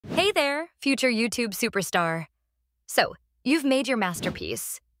future YouTube superstar. So, you've made your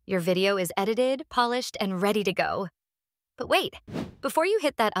masterpiece. Your video is edited, polished, and ready to go. But wait, before you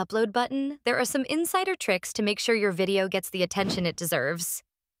hit that upload button, there are some insider tricks to make sure your video gets the attention it deserves.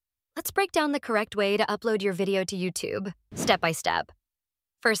 Let's break down the correct way to upload your video to YouTube, step by step.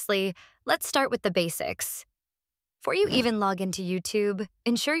 Firstly, let's start with the basics. Before you even log into YouTube,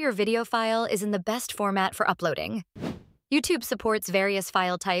 ensure your video file is in the best format for uploading. YouTube supports various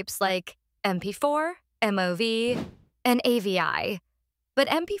file types like MP4, MOV, and AVI, but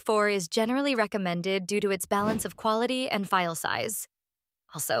MP4 is generally recommended due to its balance of quality and file size.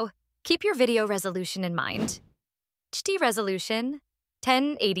 Also, keep your video resolution in mind. HD resolution,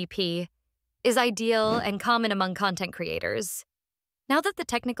 1080p, is ideal and common among content creators. Now that the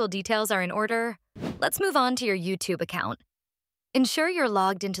technical details are in order, let's move on to your YouTube account. Ensure you're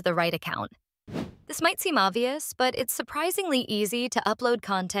logged into the right account. This might seem obvious, but it's surprisingly easy to upload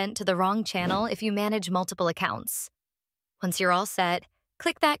content to the wrong channel if you manage multiple accounts. Once you're all set,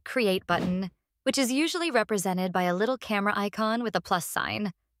 click that Create button, which is usually represented by a little camera icon with a plus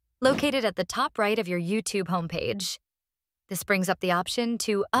sign, located at the top right of your YouTube homepage. This brings up the option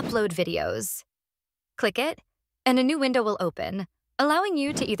to Upload Videos. Click it, and a new window will open, allowing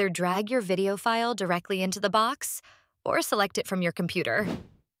you to either drag your video file directly into the box or select it from your computer.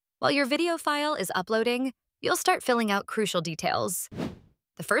 While your video file is uploading, you'll start filling out crucial details.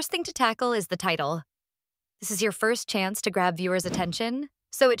 The first thing to tackle is the title. This is your first chance to grab viewers' attention,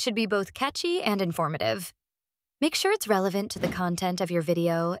 so it should be both catchy and informative. Make sure it's relevant to the content of your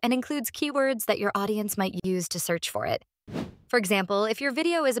video and includes keywords that your audience might use to search for it. For example, if your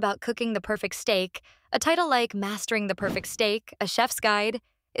video is about cooking the perfect steak, a title like Mastering the Perfect Steak, a Chef's Guide,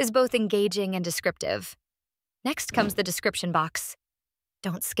 is both engaging and descriptive. Next comes the description box.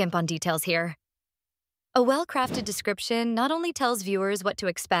 Don't skimp on details here. A well-crafted description not only tells viewers what to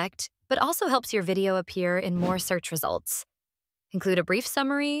expect, but also helps your video appear in more search results. Include a brief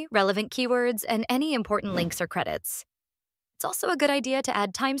summary, relevant keywords, and any important links or credits. It's also a good idea to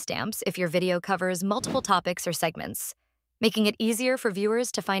add timestamps if your video covers multiple topics or segments, making it easier for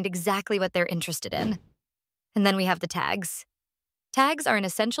viewers to find exactly what they're interested in. And then we have the tags. Tags are an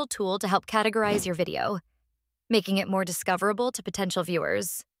essential tool to help categorize your video, making it more discoverable to potential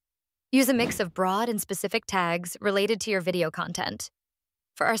viewers. Use a mix of broad and specific tags related to your video content.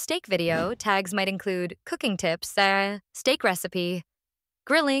 For our steak video, tags might include cooking tips, steak recipe,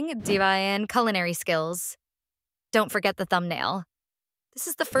 grilling, and culinary skills. Don't forget the thumbnail. This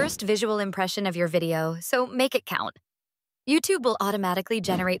is the first visual impression of your video, so make it count. YouTube will automatically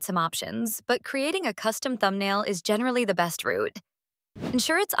generate some options, but creating a custom thumbnail is generally the best route.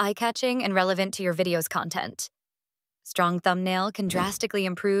 Ensure it's eye-catching and relevant to your video's content. Strong thumbnail can drastically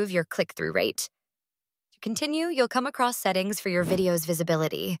improve your click-through rate. To continue, you'll come across settings for your video's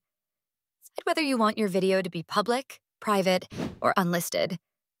visibility. Decide whether you want your video to be public, private, or unlisted.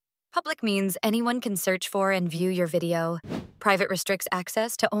 Public means anyone can search for and view your video. Private restricts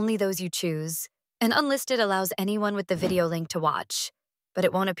access to only those you choose. And unlisted allows anyone with the video link to watch, but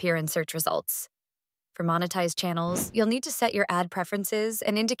it won't appear in search results. For monetized channels, you'll need to set your ad preferences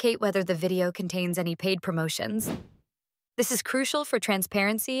and indicate whether the video contains any paid promotions. This is crucial for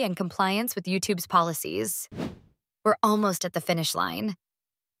transparency and compliance with YouTube's policies. We're almost at the finish line.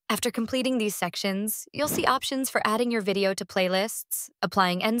 After completing these sections, you'll see options for adding your video to playlists,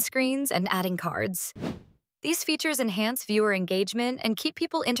 applying end screens, and adding cards. These features enhance viewer engagement and keep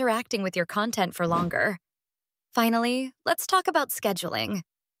people interacting with your content for longer. Finally, let's talk about scheduling.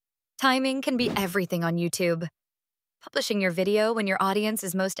 Timing can be everything on YouTube. Publishing your video when your audience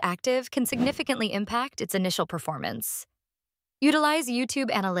is most active can significantly impact its initial performance. Utilize YouTube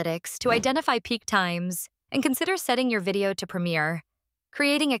Analytics to identify peak times and consider setting your video to premiere,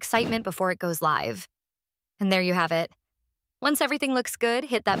 creating excitement before it goes live. And there you have it. Once everything looks good,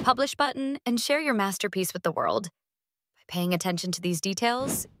 hit that Publish button and share your masterpiece with the world. By paying attention to these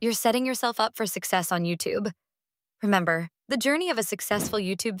details, you're setting yourself up for success on YouTube. Remember, the journey of a successful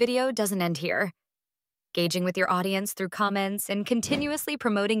YouTube video doesn't end here. Engaging with your audience through comments and continuously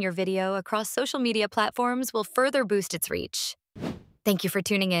promoting your video across social media platforms will further boost its reach. Thank you for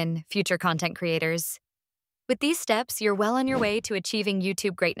tuning in, future content creators. With these steps, you're well on your way to achieving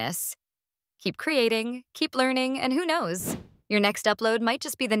YouTube greatness. Keep creating, keep learning, and who knows? Your next upload might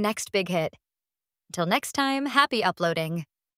just be the next big hit. Until next time, happy uploading.